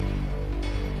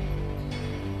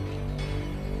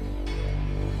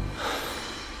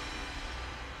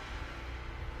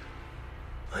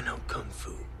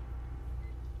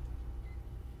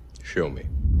Show me.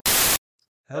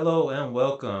 Hello and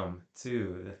welcome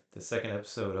to the second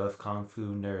episode of Kung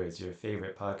Fu Nerds, your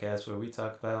favorite podcast where we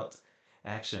talk about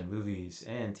action movies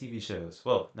and TV shows.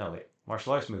 Well, no, wait,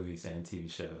 martial arts movies and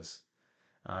TV shows.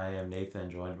 I am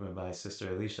Nathan, joined by my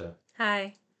sister Alicia.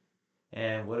 Hi,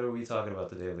 And what are we talking about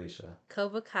today, Alicia?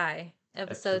 Cobra Kai,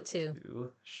 episode Episode 2.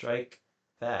 2, Strike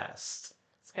Fast.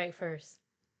 Strike first.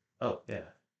 Oh, yeah,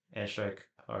 and Strike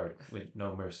Hard with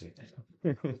no mercy.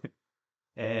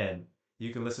 And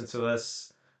you can listen to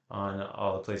us on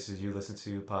all the places you listen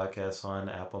to podcasts on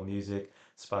Apple Music,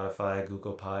 Spotify,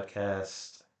 Google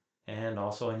Podcast, and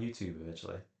also on YouTube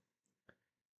eventually.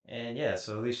 And yeah,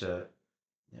 so Alicia,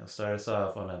 start us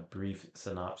off on a brief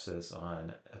synopsis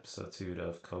on episode 2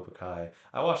 of Cobra Kai.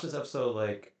 I watched this episode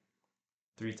like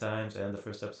 3 times and the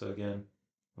first episode again,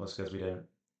 most because we didn't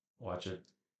watch it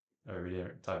or we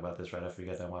didn't talk about this right after we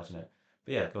got done watching it.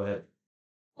 But yeah, go ahead.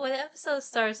 Well, the episode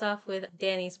starts off with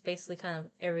Danny's basically kind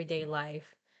of everyday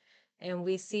life. And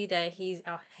we see that he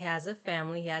has a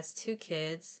family, he has 2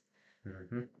 kids.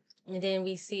 Mm-hmm. And then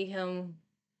we see him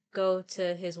go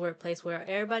to his workplace where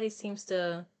everybody seems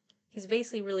to, he's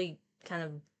basically really kind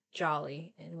of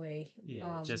jolly in a way.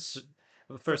 Yeah, just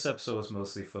the first episode was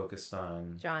mostly focused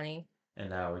on Johnny, and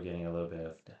now we're getting a little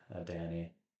bit of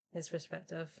Danny. his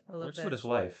perspective, a little What's bit. with his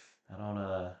wife? I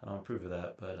don't approve of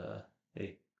that, but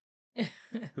hey,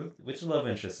 which love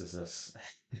interest is this?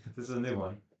 This is a new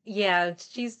one. Yeah,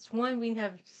 she's one we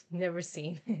have never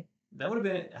seen. That would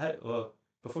have been well.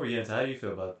 Before we get into how do you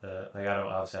feel about that? Like, I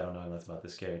don't know enough about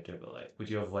this character, but like, would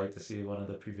you have liked to see one of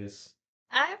the previous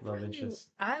love interests?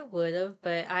 I would have,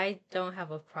 but I don't have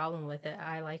a problem with it.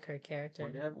 I like her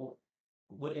character.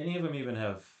 Would any of them even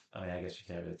have? I mean, I guess you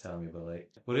can't really tell me, but like,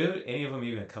 any of them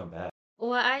even come back?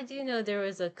 Well, I do know there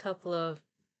was a couple of,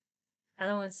 I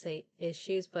don't want to say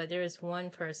issues, but there was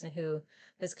one person who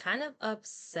was kind of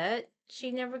upset she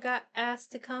never got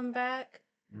asked to come back.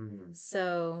 Mm.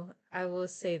 So I will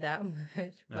say that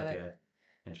much. But Okay,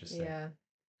 interesting. yeah.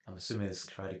 I'm assuming it's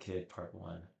Karate Kid Part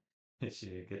 1.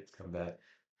 She gets come back.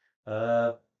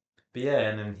 Uh, but yeah,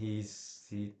 and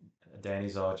then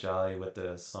Danny's all jolly with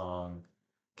the song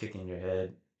 "Kicking Your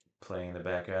Head" playing in the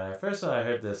background. At first, when I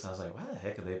heard this, I was like, "Why the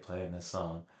heck are they playing this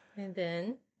song?" And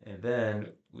then And then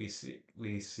we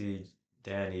see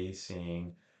Danny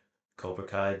seeing Cobra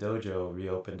Kai Dojo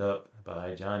reopened up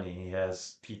by Johnny. He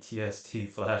has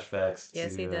PTSD flashbacks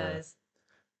yes, he to does.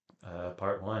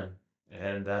 Part 1.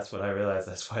 And that's when I realized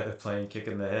that's why they're playing Kick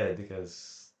in the Head,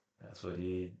 because that's what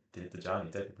he did to Johnny,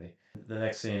 technically. The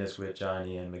next scene is with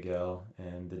Johnny and Miguel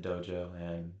in the dojo,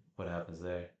 and what happens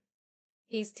there.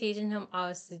 He's teaching him,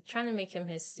 obviously, trying to make him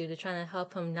his student, trying to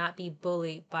help him not be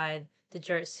bullied by the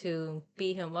jerks who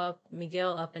beat him up,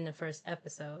 Miguel up in the first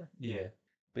episode. Yeah.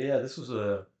 But yeah, this was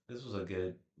a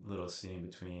good little scene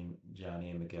between Johnny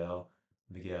and Miguel.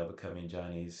 Miguel becoming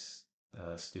Johnny's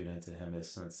student and him as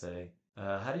sensei.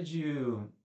 How did you?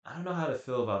 I don't know how to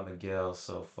feel about Miguel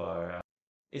so far.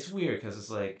 It's weird because it's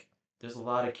like there's a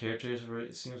lot of characters where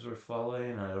it seems we're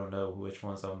following, and I don't know which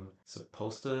ones I'm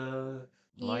supposed to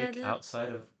Yeah, like outside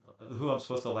of who I'm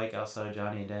supposed to like outside of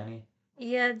Johnny and Danny.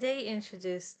 you'll get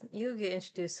introduced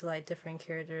to like different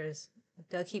characters.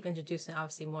 They'll keep introducing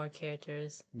obviously more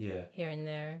characters Yeah. here and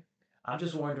there. I'm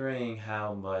just wondering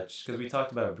how much, because we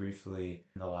talked about it briefly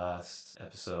in the last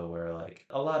episode, where like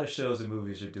a lot of shows and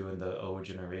movies are doing the old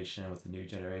generation with the new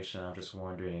generation. I'm just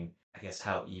wondering, I guess,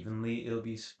 how evenly it'll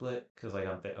be split. Because like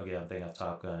I'm thinking of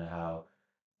Top Gun and how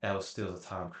that was still a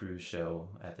Tom Cruise show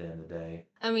at the end of the day.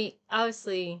 I mean,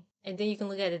 obviously, and then you can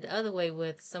look at it the other way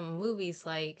with some movies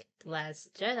like The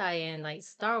Last Jedi and like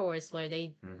Star Wars, where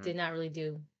they did not really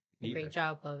do a Either. great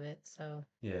job of it. So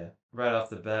Yeah, right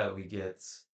off the bat, we get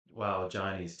while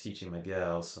Johnny's teaching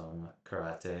Miguel some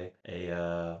karate,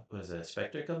 what is it, a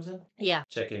Spectre comes in? yeah,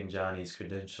 Checking Johnny's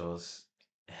credentials.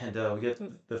 And we get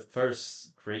the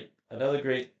first another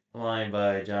great line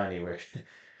by Johnny where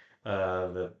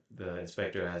the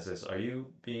inspector asks us, "Are you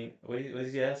being, what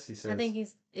does he ask?" He I says, think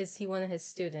is he one of his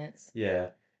students? yeah.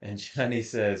 And Johnny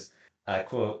says, I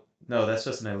quote, "No, that's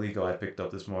just an illegal I picked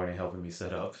up this morning helping me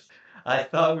set up." I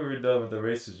thought we were done with the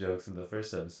racist jokes in the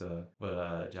first episode,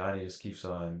 but Johnny just keeps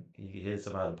on. He hits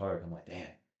them out of the park. I'm like,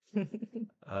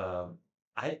 damn.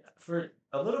 For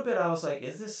a little bit, I was like,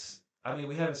 is this? I mean,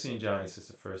 we haven't seen Johnny since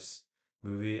the first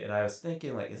movie, and I was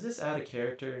thinking, like, is this out of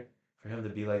character for him to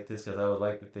be like this? Because I would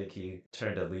like to think he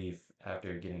turned a leaf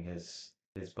after getting his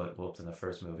butt whooped in the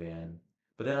first movie, and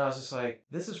but then I was just like,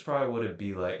 this is probably what it'd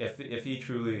be like if he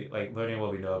truly like learning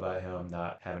what we know about him,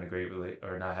 not having a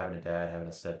or not having a dad, having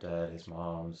a stepdad, his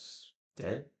mom's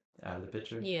dead out of the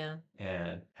picture, Yeah.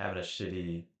 and having a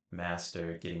shitty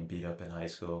master getting beat up in high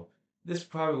school. this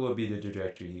probably will be the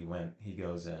trajectory he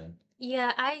goes in.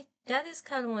 Yeah, I that is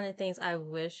kind of one of the things I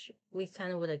wish we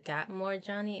kind of would have got more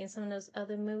Johnny in some of those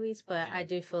other movies, but Yeah. I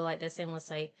do feel like the same was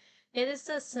like it is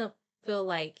just feel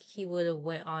like he would have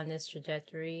went on this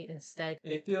trajectory instead.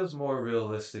 It feels more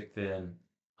realistic than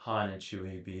Han and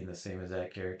Chewie being the same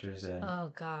exact characters, and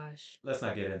Oh gosh. let's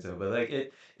not get into it, but like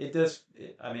it does.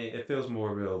 I mean, it feels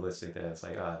more realistic that it's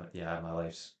like, ah, yeah, my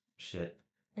life's shit.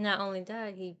 And not only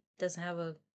that, he doesn't have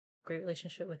a great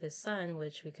relationship with his son,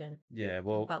 which we can Yeah,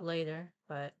 talk about later,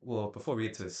 but before we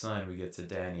get to his son, we get to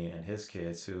Danny and his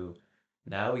kids, who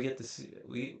now we get to see.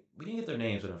 We didn't get their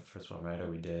names in the first one, right? Or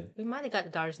we did? we might have got the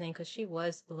daughter's name because she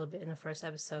was a little bit in the first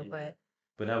episode, Yeah. but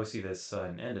But now we see the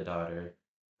son and the daughter,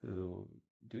 who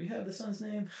do we have the son's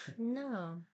name?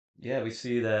 no. Yeah, we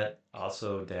see that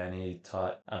also Danny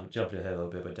taught, I'm jumping ahead a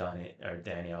little bit, but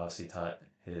Danny obviously taught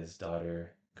his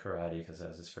daughter karate because that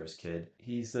was his first kid.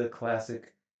 He's the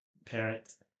classic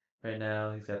parent right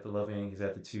now. He's got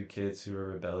the two kids who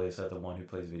are rebellious, the one who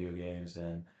plays video games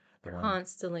and the one,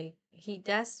 Constantly.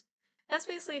 That's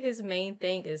basically his main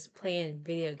thing is playing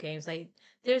video games. Like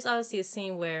there's obviously a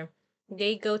scene where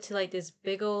they go to like this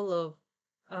big old of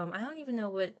I don't even know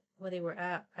what they were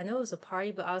at. I know it was a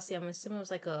party, but obviously I'm assuming it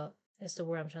was like a that's the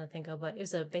word I'm trying to think of, but it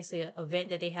was a basically an event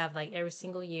that they have like every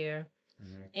single year.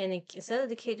 mhm, And instead of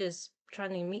the kid just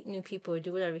trying to meet new people or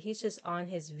do whatever, he's just on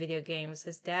his video games.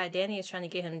 His dad, Danny, is trying to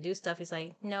get him to do stuff. He's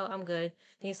like, no, I'm good.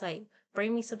 Then he's like,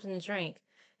 bring me something to drink.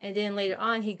 And then later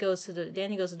on, Danny goes to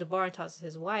the bar and talks to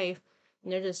his wife.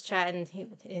 And they're just chatting.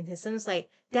 And his son's like,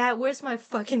 Dad, where's my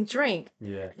fucking drink?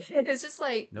 yeah, And it's just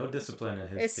like, no discipline in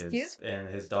his kids. excuse And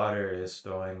his daughter is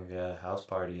throwing a house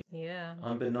party me? Yeah,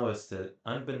 unbeknownst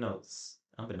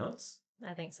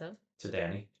I think so. to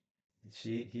Danny.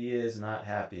 He is not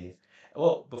happy.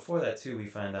 Well, before that too, we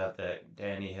find out that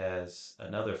Danny has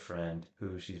another friend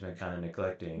who she's been kind of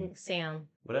neglecting. Sam,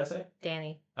 What did I say?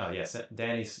 Danny, Oh yes,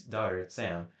 Danny's daughter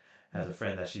Sam has a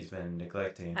friend that she's been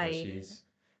neglecting, but I, she's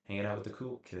hanging out with the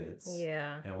cool kids.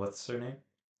 yeah, And what's her name?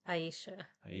 Aisha.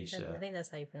 I Aisha. think that's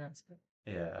how you pronounce it.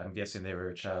 Yeah, I'm guessing they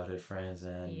were childhood friends,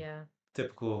 and Yeah.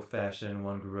 typical fashion,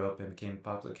 one grew up and became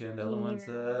popular kid, the other one's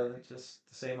Yeah. just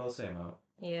the same old, same old.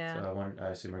 So Yeah. I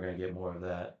assume we're gonna get more of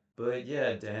that. But yeah,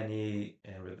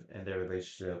 and their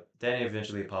relationship. Danny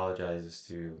eventually apologizes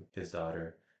to his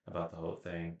daughter about the whole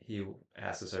thing. He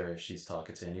asks her if she's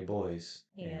talking to any boys,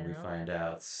 and we Yeah. find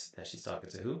out that she's talking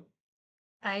to who?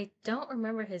 I don't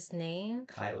remember his name.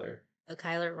 Kyler.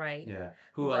 Kyler Wright. Yeah,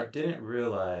 who I didn't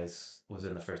realize was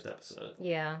in the first episode.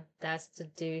 Yeah, that's the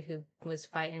dude who was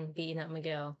fighting, beating up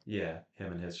Miguel. Yeah,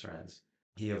 him and his friends.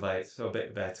 He invites, so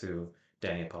back to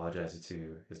Danny apologizing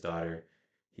to his daughter.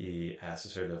 He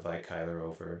asks her to invite Kyler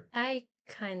over. I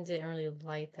kind of didn't really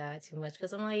like that too much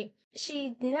because I'm like,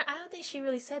 I don't think she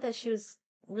really said that she was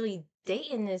really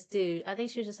dating this dude. I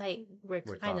think she was just like, we're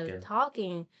We're kind of talking.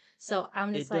 talking. So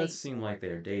I'm just It does like, seem like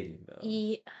they're dating, though.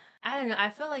 yeah, I don't know. I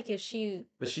feel like if she,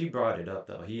 But she brought it up,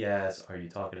 though. He asks, "Are you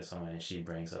talking to someone?" And she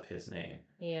brings up his name.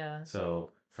 yeah,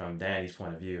 So, from Danny's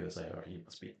point of view, it's like, oh, you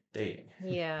must be dating.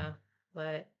 yeah,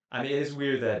 but I mean, it's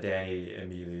weird that Danny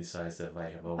immediately decides to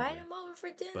invite him invite over. him over for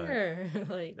But dinner.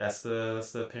 Like, that's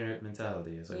the parent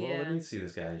mentality. It's like, well, let yeah, me see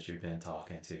this guy that you've been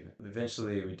talking to.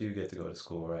 Eventually, we do get to go to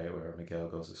school, right? Where Miguel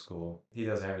goes to school. He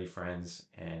doesn't have any friends,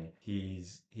 and he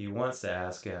wants to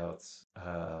ask out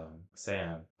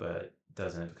Sam, but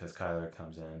doesn't because Kyler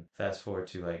comes in. Fast forward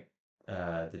to like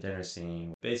the dinner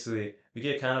scene. Basically, we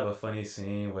get kind of a funny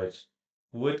scene, which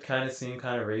would kind of seem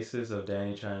kind of racist of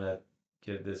Danny trying to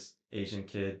give this Asian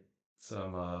kid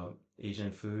some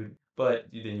Asian food. But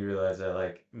then you realize that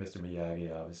like Mr.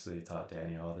 Miyagi obviously taught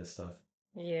Danny all this stuff.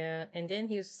 yeah. And then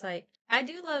he was just like, I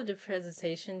do love the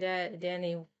presentation that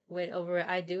Danny went over.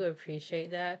 I do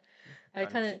appreciate that. I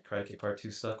kind of, Karate Kid Part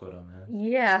 2 stuck with him, man.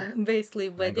 yeah, basically.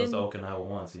 Man But goes to then, Okinawa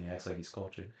once and he acts like he's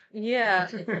cultured. yeah.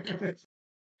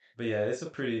 But yeah, it's a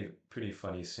pretty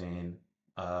funny scene.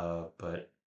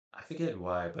 But I forget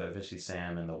why, but eventually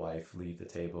Sam and the wife leave the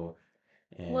table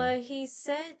and Well, he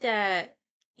said that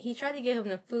he tried to get him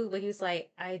the food, but he was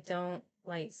like, I don't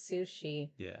like sushi.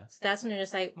 yeah, So that's when they're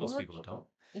just like, most well, people don't.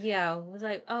 yeah, it was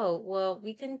like, oh, well,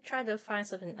 we can try to find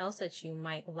something else that you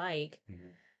might like.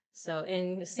 Mhm. So,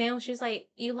 and Sam, she was like,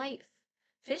 you like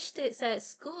fish sticks at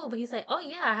school? But he's like, oh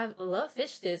yeah, love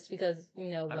fish sticks because,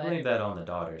 I but blame that on the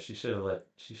daughter. She should have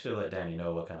let Danny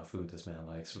know what kind of food this man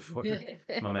likes before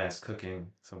my man's cooking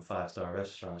some 5-star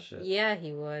restaurant shit. yeah,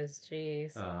 he was.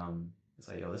 Jeez. It's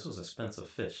like, yo, this was expensive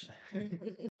fish.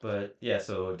 But yeah,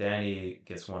 so Danny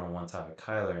gets one-on-one time with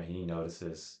Kyler, and he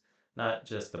notices not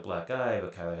just the black eye,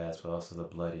 but Kyler has, but also the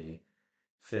bloody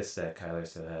fist that Kyler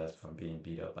still has from being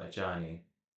beat up by Johnny,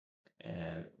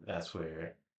 and that's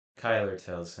where Kyler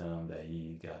tells him that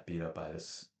he got beat up by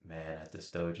this man at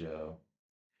this dojo,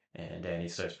 and Danny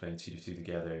starts putting two to two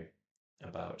together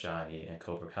about Johnny and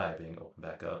Cobra Kai being opened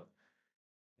back up.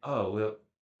 Oh,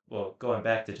 well, going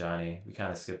back to Johnny, we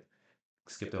kind of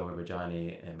skipped over, but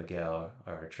Johnny and Miguel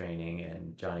are training,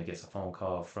 and Johnny gets a phone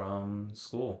call from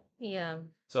school. Yeah.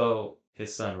 So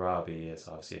his son Robbie is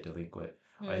obviously a delinquent.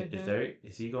 Mm-hmm.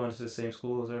 Is he going to the same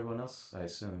school as everyone else? I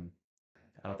assume.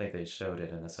 I don't think they showed it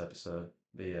in this episode.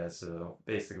 But yeah, so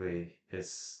basically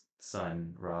his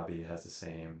son Robbie has the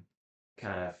same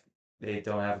kind of. They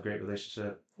don't have a great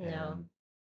relationship, No. and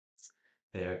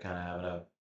they're kind of having a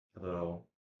little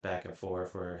back and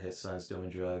forth where his son's doing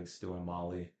drugs, doing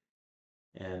Molly,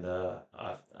 and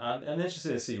I'm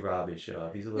interested to see Robbie show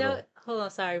up. He's a No, little. hold on,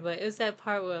 sorry, but it was that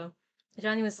part where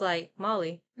Johnny was like,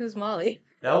 Molly. Who's Molly?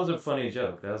 That was a funny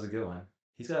joke. That was a good one.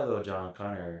 He's got a little John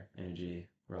Connor energy,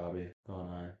 Robbie, going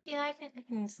on. Yeah, I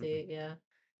can see it, yeah.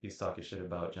 He's talking shit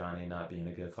about Johnny not being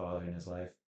a good father in his life,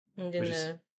 And then which is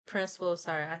the principal,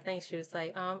 sorry, I think she was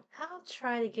like, I'll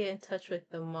try to get in touch with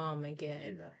the mom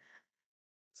again. yeah.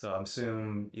 So I'm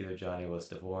assuming either Johnny was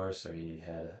divorced or he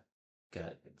had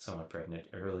got someone pregnant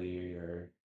early or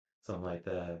something like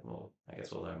that. Well, I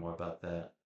guess we'll learn more about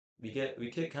that. We get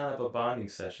kind of a bonding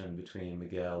session between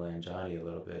Miguel and Johnny a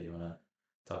little bit. You wanna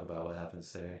talk about what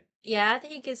happens there? Yeah, after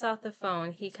he gets off the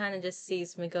phone, he kind of just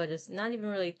sees Miguel just not even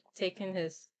really taking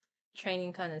his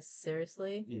training kind of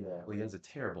seriously. Yeah, well, he has a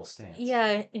terrible stance.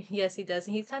 Yeah, yes, he does.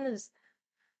 And he's kind of just,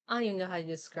 I don't even know how to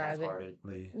describe it.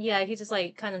 Half-heartedly. Yeah, he's just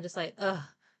like, kind of just like, ugh,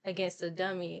 against the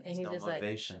dummy. And There's no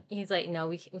motivation. he's like, no,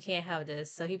 we can't have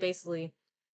this. So he basically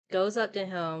goes up to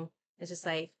him. It's just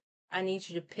like, I need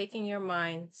you to pick in your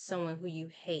mind someone who you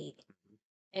hate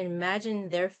and imagine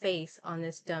their face on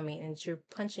this dummy and you're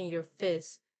punching your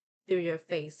fist through your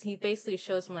face. He basically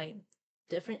shows him like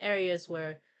different areas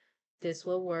where this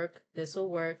will work,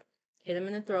 hit him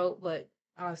in the throat, but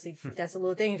obviously that's a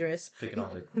little dangerous. Picking all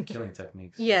the killing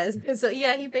techniques. Yes. So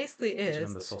yeah, he basically Teaching him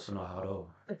is. the social know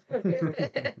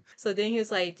So then he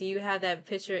was like, do you have that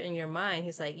picture in your mind?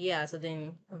 He's like, yeah. So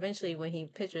then eventually when he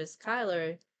pictures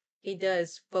Kyler, he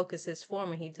does focus his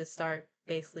form and he just start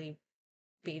basically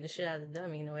beating the shit out of the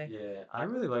dummy in a way. Yeah, I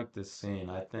really like this scene.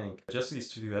 I think just these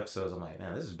two episodes, I'm like,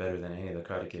 man, this is better than any of the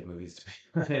Karate Kid movies to be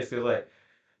honest. 'Cause, like,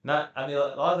 not, I mean, a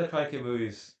lot of the Karate Kid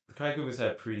movies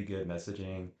have pretty good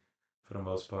messaging for the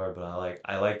most part, but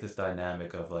I like this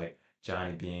dynamic of like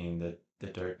Johnny being the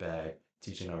dirtbag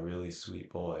teaching a really sweet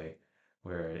boy,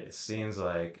 where it seems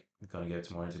like gonna get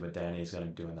more into, but Danny's gonna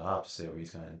be doing the opposite, where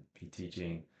he's gonna be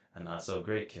teaching a not so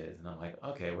great kid, and I'm like,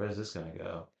 okay, where's this gonna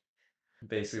go?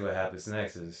 Basically, what happens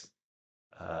next is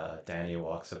Danny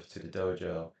walks up to the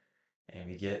dojo, and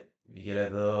we get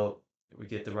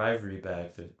the rivalry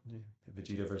back, the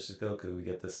Vegeta versus Goku. We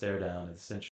get the stare down at the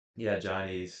century. Yeah,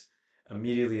 Johnny's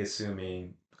immediately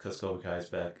assuming because Cobra Kai's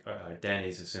back.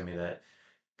 Danny's assuming that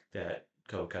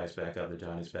Cobra Kai's back up, that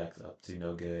Johnny's back up to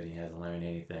no good. He hasn't learned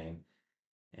anything,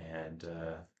 and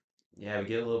yeah, we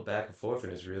get a little back and forth,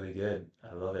 and it's really good.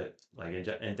 I love it. Like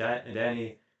and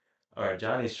Danny or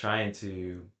Johnny's trying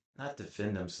to not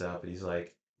defend himself, but he's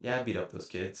like, "Yeah, I beat up those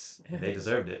kids, and they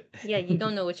deserved it." Yeah, you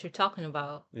don't know what you're talking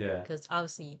about Yeah, because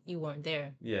obviously you weren't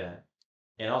there. yeah.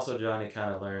 And also Johnny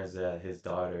kind of learns that his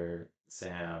daughter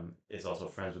Sam is also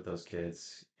friends with those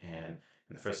kids, and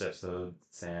in the first episode,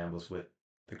 Sam was with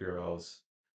the girls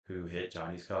who hit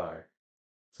Johnny's car.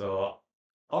 So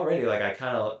already, like I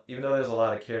kind of, even though there's a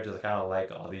lot of characters, I kind of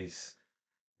like all these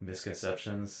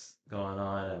misconceptions going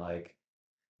on and like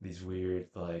these weird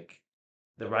like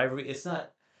the rivalry. It's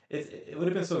not. It would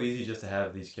have been so easy just to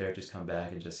have these characters come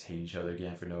back and just hate each other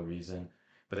again for no reason,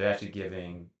 but they're actually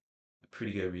giving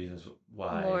pretty good reasons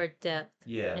why. More depth,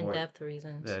 Yeah, in more. depth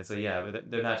reasons. So yeah, but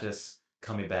they're not just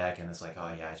coming back and it's like,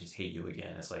 oh yeah, I just hate you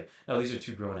again. It's like, no, these are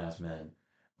two grown ass men,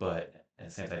 but at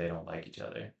the same time they don't like each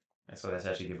other, and so that's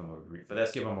actually giving them but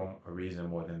that's giving them a reason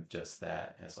more than just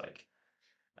that. And it's like,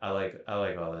 I like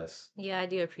all this. Yeah, I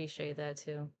do appreciate that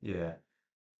too. Yeah,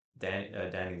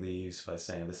 Danny leaves by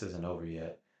saying this isn't over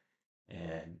yet.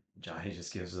 And Johnny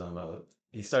just gives them a.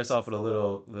 He starts off with a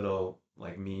little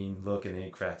like mean look, and then he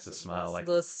cracks a smile, It's a like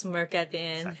little smirk at the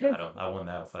it's end. like I won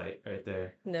that fight right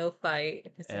there. No fight.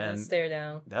 It's a little And stare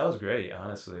down. that was great,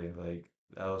 honestly. Like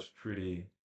that was pretty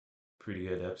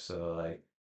good episode. Like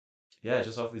yeah,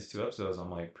 just off these two episodes, I'm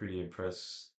like pretty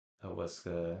impressed of what's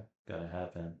gonna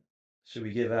happen. Should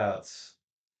we give out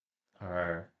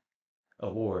our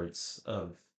awards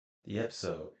of the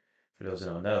episode? For those who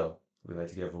don't know, we like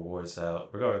to give awards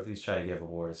out. We're going to at least try to give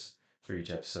awards for each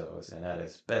episode, and that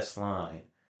is best line,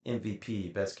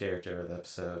 MVP, best character of the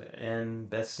episode, and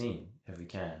best scene if we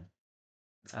can.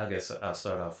 I guess I'll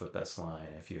start off with best line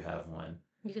if you have one.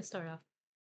 You can start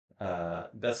off.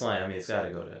 Best line. I mean, it's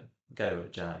gotta go to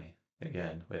Johnny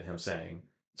again with him saying,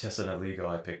 "Just an illegal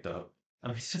I picked up." I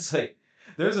mean, it's just like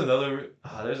there's another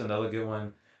good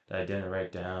one that I didn't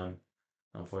write down,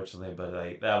 unfortunately, but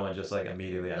like that one just like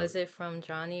immediately Was it from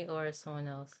Johnny or someone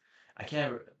else? I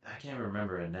can't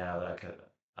remember it now. That I could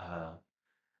uh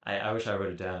I wish I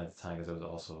wrote it down at the time because it was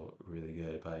also really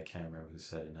good, but I can't remember who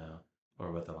said it now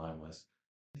or what the line was.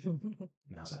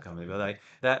 Now it's not coming, but like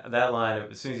that line,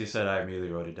 as soon as you said, it, I immediately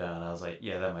wrote it down. I was like,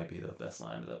 yeah, that might be the best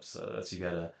line of the episode. That's you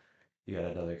got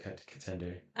another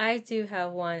contender. I do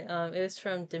have one. It was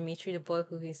from Dimitri, the boy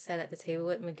who he sat at the table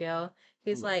with Miguel.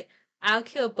 He's Ooh. like, "I'll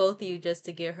kill both of you just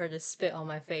to get her to spit on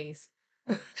my face."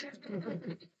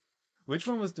 Which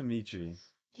one was Dimitri?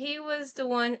 He was the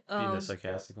one. Being the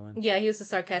sarcastic one? Yeah, he was the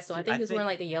sarcastic one. I See, think I he was wearing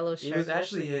think like the yellow it was shirt.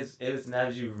 actually his. It was now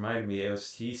that you reminded me. It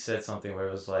was he said something where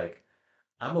it was like,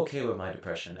 I'm okay with my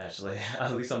depression, actually.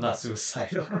 At least I'm not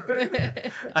suicidal.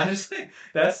 I just think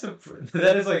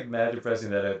that is like mad depressing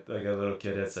that like a little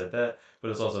kid had said that, but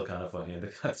it's also kind of funny in the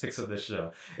context of this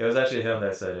show. It was actually him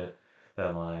that said it,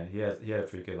 that line. He had a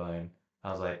pretty good line.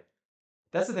 I was like,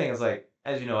 that's the thing. Is like,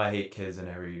 as you know, I hate kids in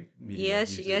every medium Yes,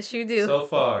 usually. yes, you do. So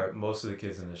far, most of the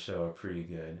kids in the show are pretty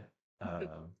good.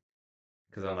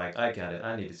 Because I'm like, I got it.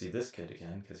 I need to see this kid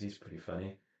again because he's pretty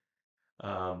funny.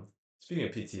 Um, Speaking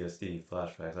of PTSD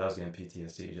flashbacks, I was getting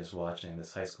PTSD just watching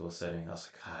this high school setting. I was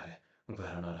like, God, I'm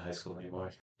glad I'm not in high school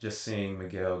anymore. Just seeing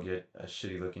Miguel get a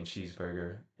shitty looking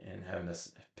cheeseburger and having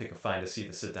to find a seat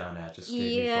to sit down at just gave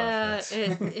me Yeah,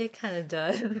 flashbacks. it kind of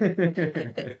does.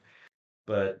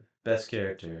 But best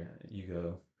character, you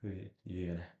go.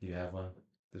 You have one?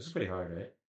 This is pretty hard,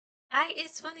 right?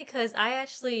 It's funny because I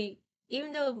actually,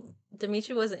 even though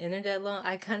Dimitri wasn't in there that long,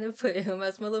 I kind of put him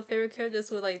as my little favorite character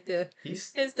just with like the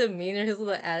He's his demeanor, his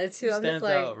little he attitude. I'm just stands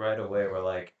like, out right away. Where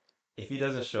like, if he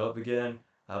doesn't show up again,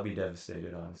 I'll be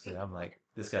devastated. Honestly, I'm like,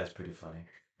 this guy's pretty funny.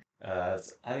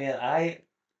 I mean, I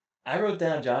wrote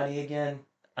down Johnny again.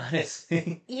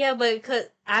 Honestly, yeah, but because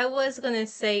I was gonna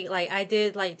say like I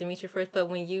did like Dimitri first, but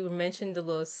when you mentioned the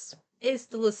little, it's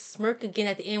the little smirk again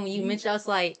at the end when you he mentioned, I was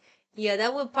like, yeah,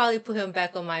 that would probably put him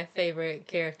back on my favorite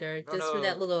character I don't just for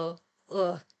that know. little,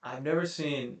 ugh. I've never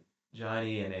seen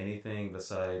Johnny in anything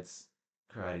besides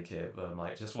Karate Kid, but I'm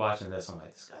like, just watching this, I'm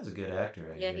like, this guy's a good actor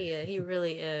right Yeah, here. he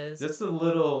really is. Just the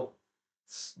little,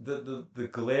 the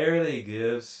glare that he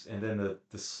gives, and then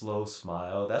the slow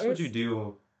smile. That's what you It's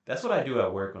do. That's what I do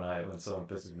at work when someone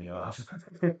pisses me off.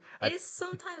 I It's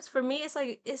sometimes for me, it's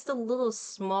like it's the little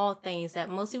small things that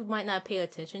most people might not pay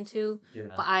attention to, yeah.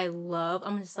 but I love.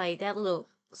 I'm just like that little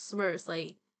smirks,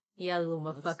 like yeah, little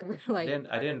motherfucker. Like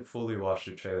I didn't fully watch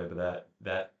the trailer, but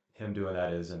that him doing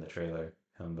that is in the trailer.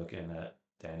 Him looking at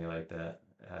Danny like that.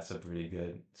 That's a pretty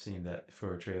good scene that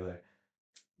for a trailer.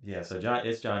 Yeah, so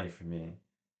it's Johnny for me.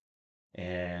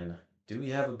 And do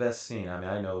we have a best scene? I mean,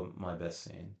 I know my best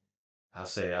scene. I'll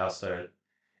start.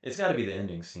 It's got to be the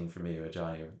ending scene for me with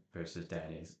Johnny versus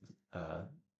Danny's uh,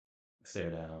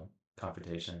 stare down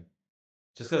confrontation.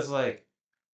 Just because, like,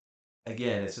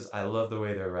 again, it's just I love the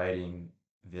way they're writing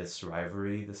this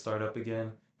rivalry to start up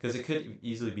again because it could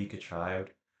easily be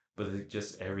contrived, but it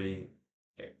just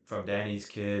from Danny's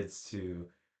kids to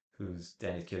who's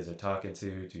Danny's kids are talking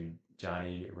to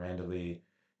Johnny randomly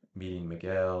meeting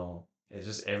Miguel. It's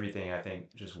just everything I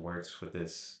think just works with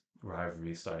this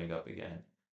rivalry starting up again.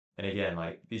 And again,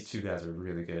 like these two guys are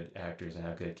really good actors and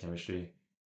have good chemistry.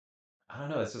 I don't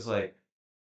know, it's just like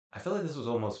I feel like this was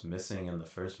almost missing in the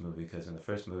first movie because in the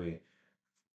first movie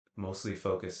mostly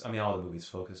focused. I mean, all the movies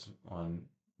focused on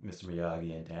Mr.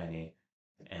 Miyagi and Danny,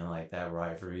 and like that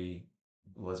rivalry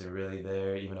wasn't really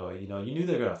there. Even though you knew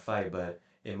they were gonna fight, but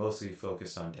it mostly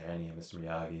focused on Danny and Mr.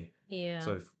 Miyagi. yeah.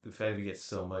 So the fact we get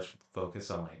so much focus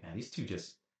on like, man, these two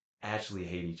just actually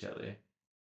hate each other.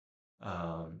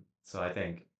 So I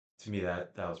think to me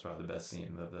that was probably the best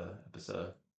scene of the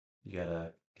episode. You got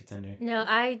a contender? No,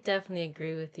 I definitely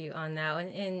agree with you on that one,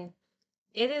 and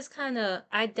it is kind of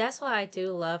I. That's why I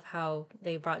do love how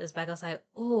they brought this back. I was like,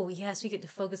 oh yes, we get to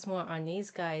focus more on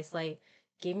these guys. Like,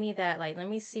 give me that. Like, let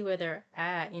me see where they're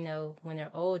at. When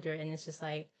they're older, and it's just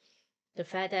like the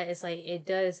fact that it's like it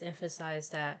does emphasize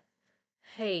that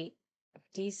hey,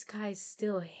 these guys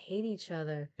still hate each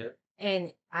other. Yep.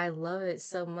 And I love it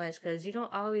so much because you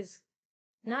don't always,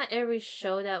 not every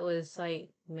show that was like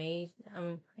made, I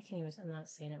can't even, I'm not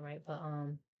saying it right, but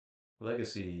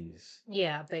Legacies.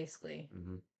 yeah, basically.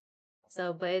 Hmm.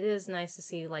 So, but it is nice to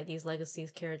see like these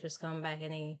legacies characters come back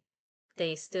and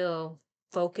they still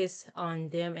focus on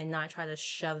them and not try to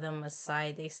shove them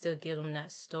aside. They still give them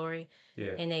that story,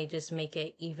 Yeah. and they just make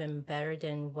it even better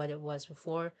than what it was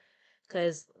before.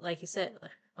 Because, like you said,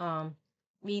 um,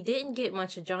 we didn't get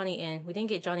much of Johnny, and we didn't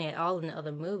get Johnny at all in the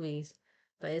other movies,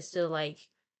 but it's still like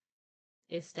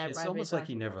it's that It's rivalry almost like time.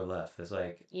 he never left. It's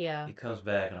like Yeah, he comes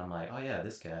back and I'm like, oh yeah,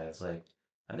 this guy. It's like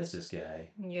I miss this guy.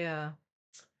 yeah.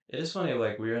 It is funny,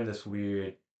 like we're in this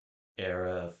weird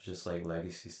era of just like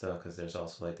legacy stuff because there's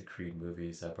also like the Creed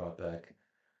movies that brought back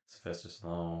Sylvester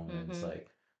Stallone, and it's Mm-hmm. like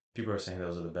people are saying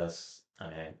those are the best. I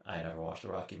mean, I never watched the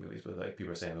Rocky movies, but like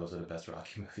people are saying those are the best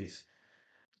Rocky movies.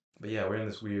 But yeah, we're in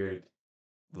this weird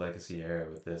legacy era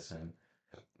with this and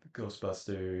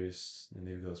Ghostbusters, the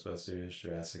new Ghostbusters,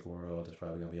 Jurassic World. There's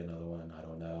probably gonna be another one. I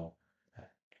don't know.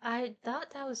 At I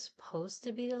thought that was supposed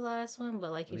to be the last one,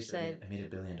 but like you least said, it made $1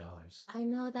 billion. I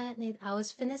know that, Nate. I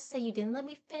was finna say you didn't let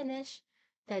me finish.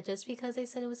 That just because they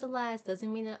said it was the last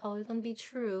doesn't mean it's always gonna be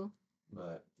true.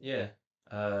 But yeah,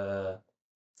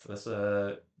 let's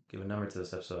give a number to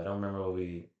this episode. I don't remember what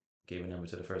we gave a number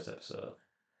to the first episode.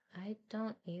 I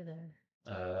don't either.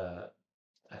 Uh,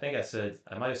 I think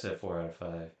I might have said 4 out of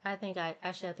 5. I think I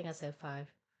said five.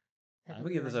 I I'm think gonna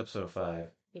you're give this right. episode a 5.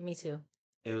 Yeah, me too.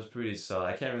 It was pretty solid.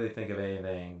 I can't really think of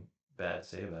anything bad to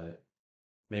say about it.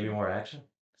 Maybe more action.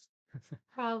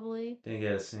 Probably. Didn't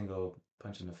get a single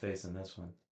punch in the face in this one,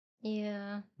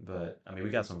 Yeah. but I mean, we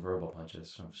got some verbal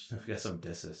punches. We got some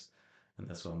disses in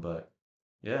this one, but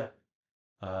yeah.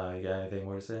 You got anything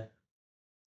more to say?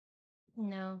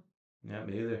 No. Yeah,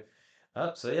 me either.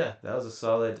 So yeah, that was a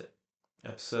solid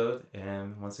episode,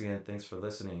 and once again, thanks for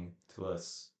listening to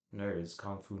us nerds,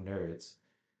 kung fu nerds.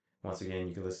 Once again,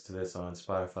 you can listen to this on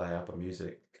Spotify, Apple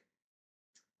Music,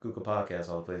 Google Podcasts,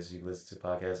 all the places you can listen to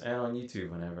podcasts, and on YouTube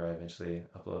whenever I eventually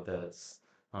upload that's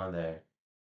on there.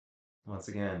 Once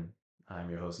again,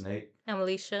 I'm your host, Nate. I'm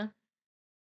Alicia.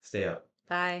 Stay up.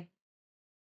 Bye.